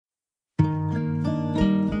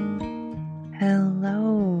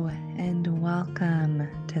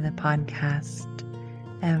the podcast,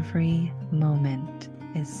 Every Moment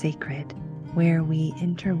is Sacred, where we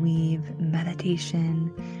interweave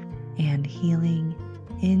meditation and healing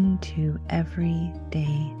into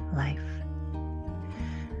everyday life.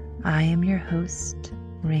 I am your host,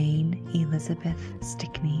 Rain Elizabeth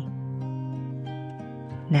Stickney.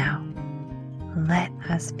 Now, let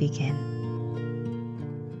us begin.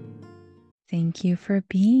 Thank you for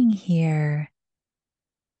being here.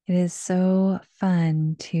 It is so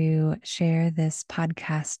fun to share this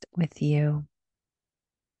podcast with you.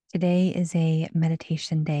 Today is a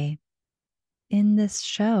meditation day. In this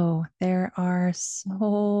show, there are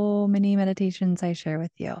so many meditations I share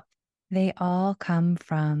with you. They all come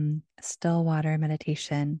from Stillwater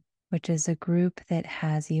Meditation, which is a group that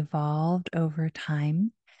has evolved over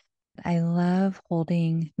time. I love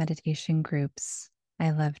holding meditation groups.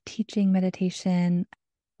 I love teaching meditation.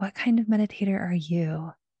 What kind of meditator are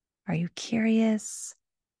you? Are you curious?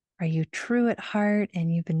 Are you true at heart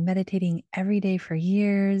and you've been meditating every day for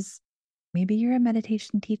years? Maybe you're a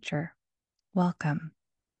meditation teacher. Welcome.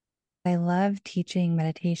 I love teaching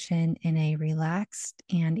meditation in a relaxed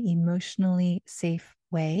and emotionally safe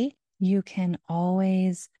way. You can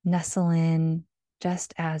always nestle in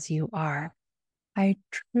just as you are. I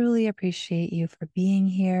truly appreciate you for being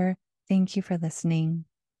here. Thank you for listening.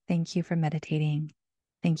 Thank you for meditating.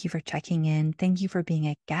 Thank you for checking in. Thank you for being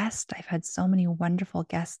a guest. I've had so many wonderful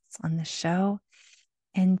guests on the show.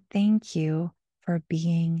 And thank you for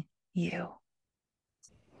being you.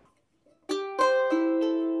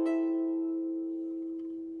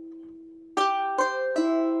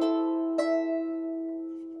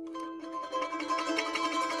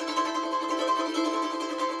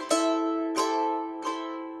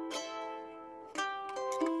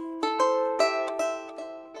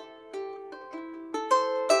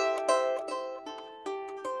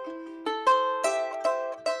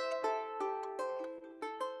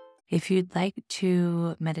 If you'd like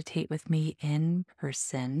to meditate with me in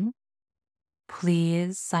person,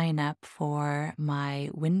 please sign up for my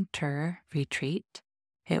winter retreat.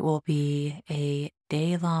 It will be a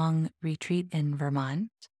day-long retreat in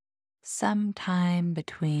Vermont, sometime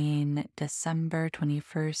between December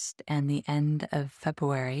 21st and the end of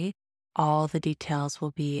February. All the details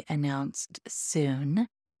will be announced soon.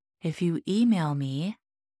 If you email me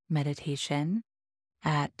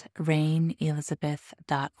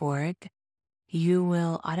meditation@rainelizabeth.org, you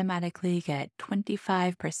will automatically get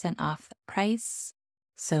 25% off the price.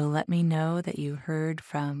 So let me know that you heard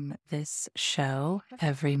from this show,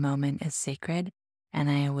 Every Moment is Sacred, and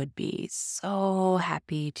I would be so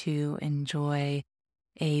happy to enjoy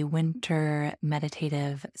a winter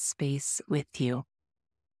meditative space with you.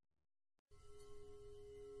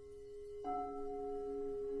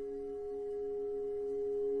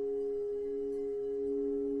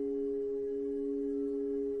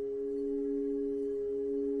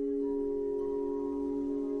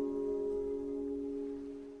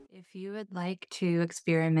 If you would like to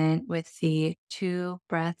experiment with the 2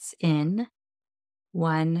 breaths in,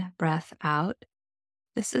 1 breath out,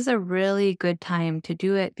 this is a really good time to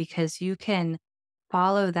do it because you can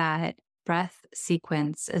follow that breath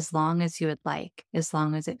sequence as long as you would like, as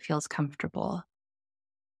long as it feels comfortable.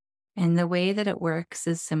 And the way that it works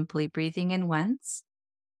is simply breathing in once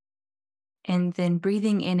and then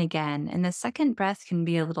breathing in again. And the second breath can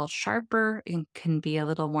be a little sharper, it can be a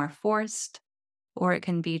little more forced, or it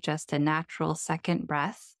can be just a natural second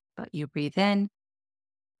breath, but you breathe in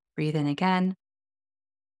again,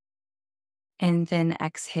 and then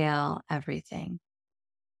exhale everything.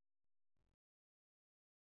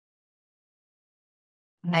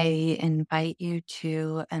 I invite you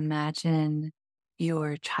to imagine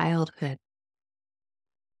your childhood.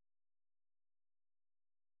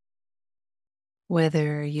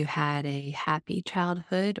 Whether you had a happy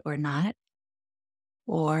childhood or not,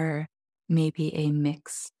 or maybe a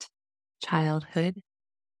mixed childhood.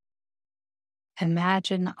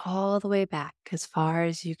 Imagine all the way back as far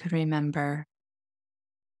as you can remember.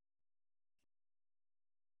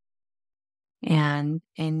 And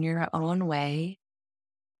in your own way,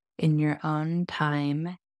 in your own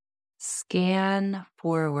time, scan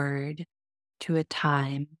forward to a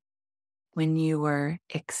time when you were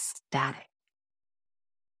ecstatic,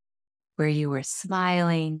 where you were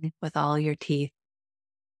smiling with all your teeth,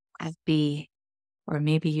 happy, or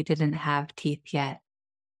maybe you didn't have teeth yet.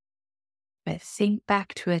 But think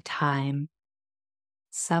back to a time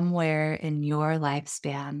somewhere in your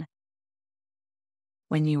lifespan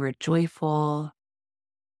when you were joyful,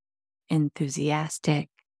 enthusiastic,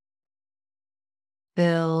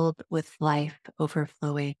 filled with life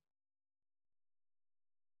overflowing.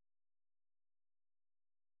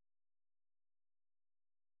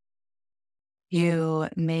 You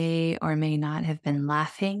may or may not have been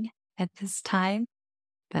laughing at this time,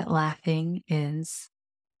 but laughing is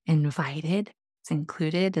invited, it's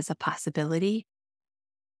included as a possibility.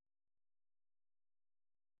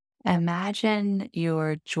 Imagine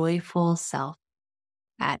your joyful self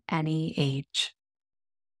at any age.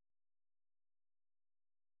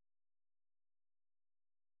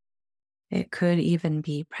 It could even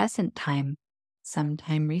be present time,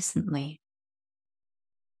 sometime recently.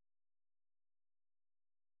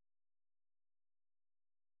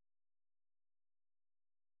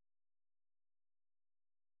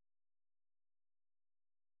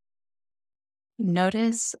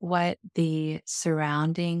 Notice what the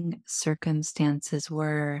surrounding circumstances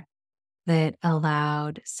were that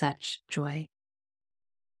allowed such joy.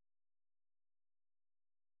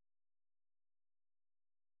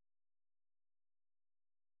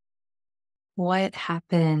 What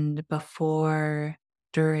happened before,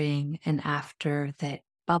 during, and after that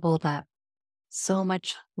bubbled up so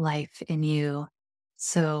much life in you,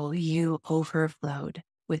 so you overflowed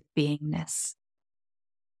with beingness?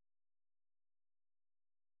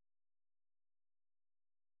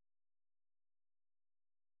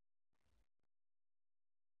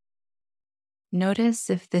 Notice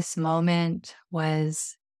if this moment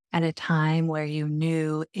was at a time where you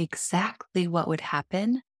knew exactly what would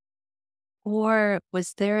happen, or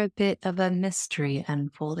was there a bit of a mystery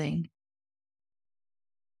unfolding?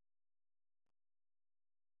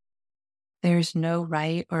 There's no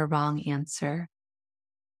right or wrong answer.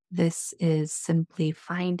 This is simply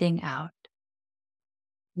finding out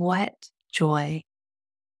what joy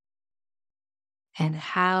and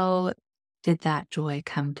how did that joy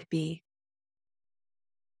come to be.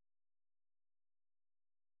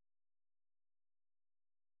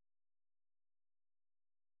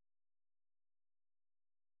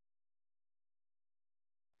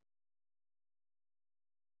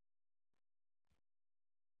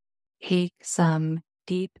 Take some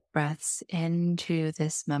deep breaths into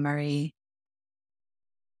this memory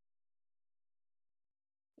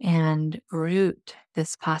and root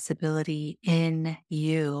this possibility in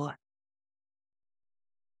you.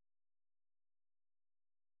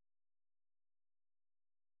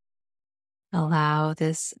 Allow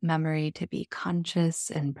this memory to be conscious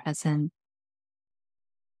and present.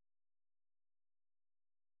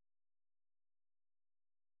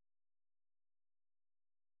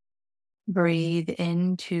 Breathe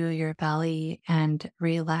into your belly and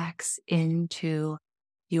relax into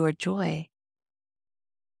your joy.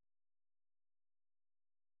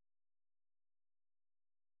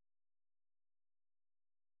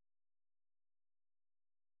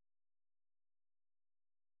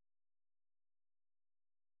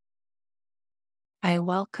 I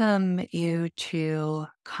welcome you to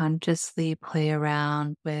consciously play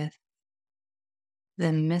around with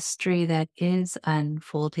the mystery that is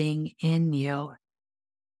unfolding in you.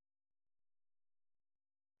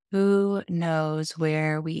 Who knows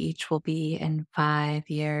where we each will be in 5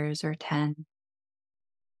 years or 10?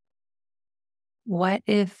 What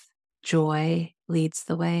if joy leads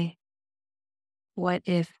the way? What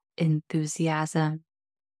if enthusiasm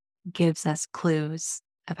gives us clues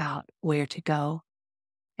about where to go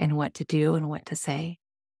and what to do and what to say?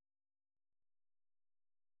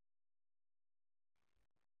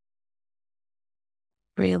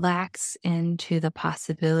 Relax into the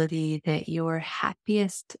possibility that your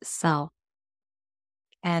happiest self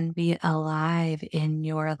can be alive in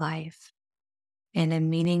your life in a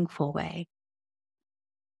meaningful way,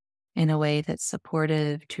 in a way that's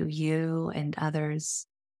supportive to you and others,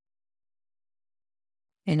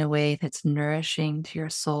 in a way that's nourishing to your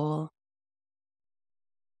soul.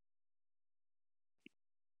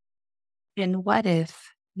 And what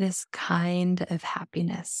if this kind of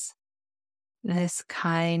happiness, this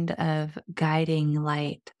kind of guiding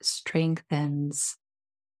light strengthens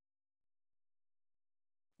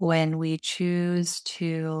when we choose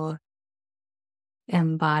to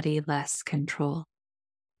embody less control?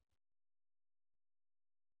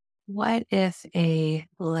 What if a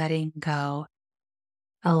letting go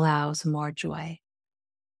allows more joy?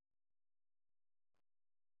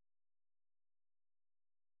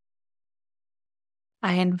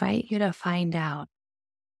 I invite you to find out.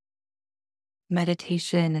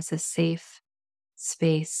 Meditation is a safe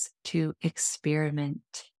space to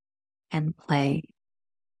experiment and play.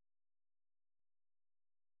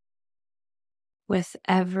 With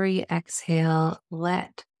every exhale,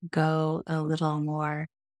 let go a little more.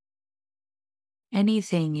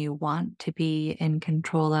 Anything you want to be in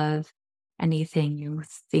control of, anything you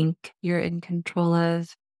think you're in control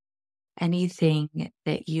of, anything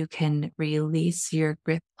that you can release your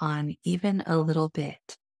grip on even a little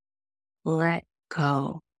bit. Let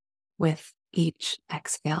go with each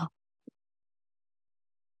exhale.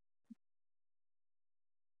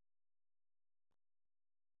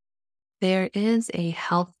 There is a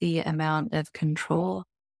healthy amount of control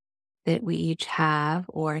that we each have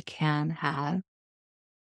or can have.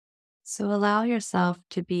 So allow yourself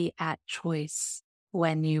to be at choice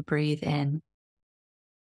when you breathe in.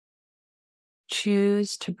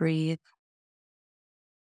 Choose to breathe.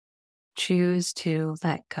 Choose to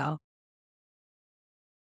let go.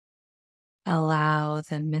 Allow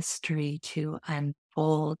the mystery to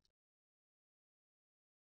unfold.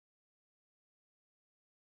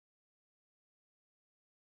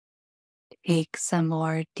 Take some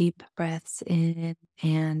more deep breaths in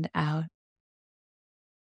and out.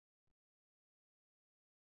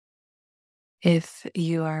 If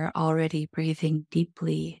you are already breathing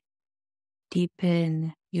deeply,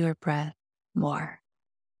 deepen your breath more.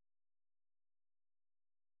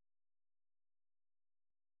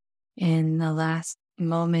 In the last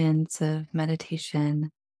moments of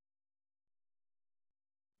meditation,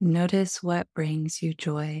 notice what brings you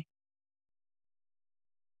joy.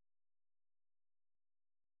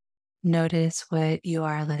 Notice what you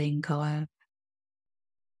are letting go of.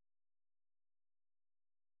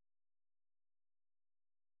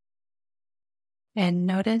 And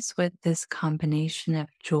notice what this combination of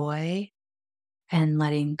joy and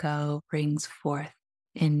letting go brings forth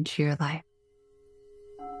into your life.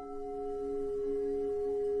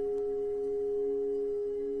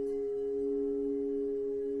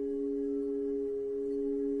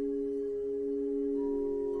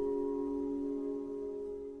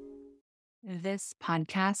 This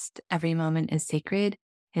podcast, Every Moment is Sacred,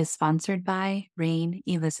 is sponsored by Rain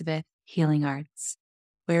Elizabeth Healing Arts,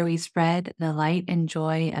 where we spread the light and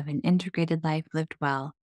joy of an integrated life lived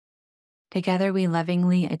well. Together, we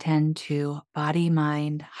lovingly attend to body,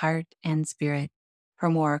 mind, heart, and spirit for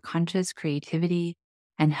more conscious creativity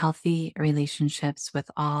and healthy relationships with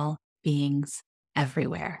all beings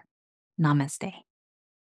everywhere. Namaste.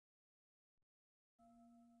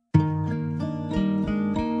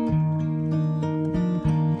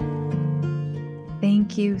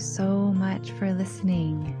 Thank you so much for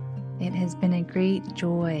listening. It has been a great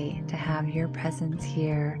joy to have your presence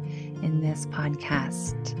here in this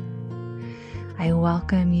podcast. I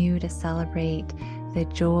welcome you to celebrate the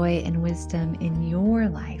joy and wisdom in your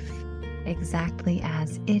life exactly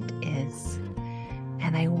as it is.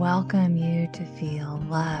 And I welcome you to feel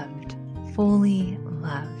loved, fully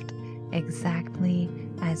loved, exactly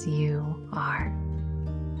as you are.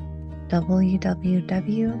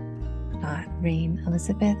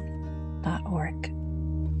 www.rainelizabeth.org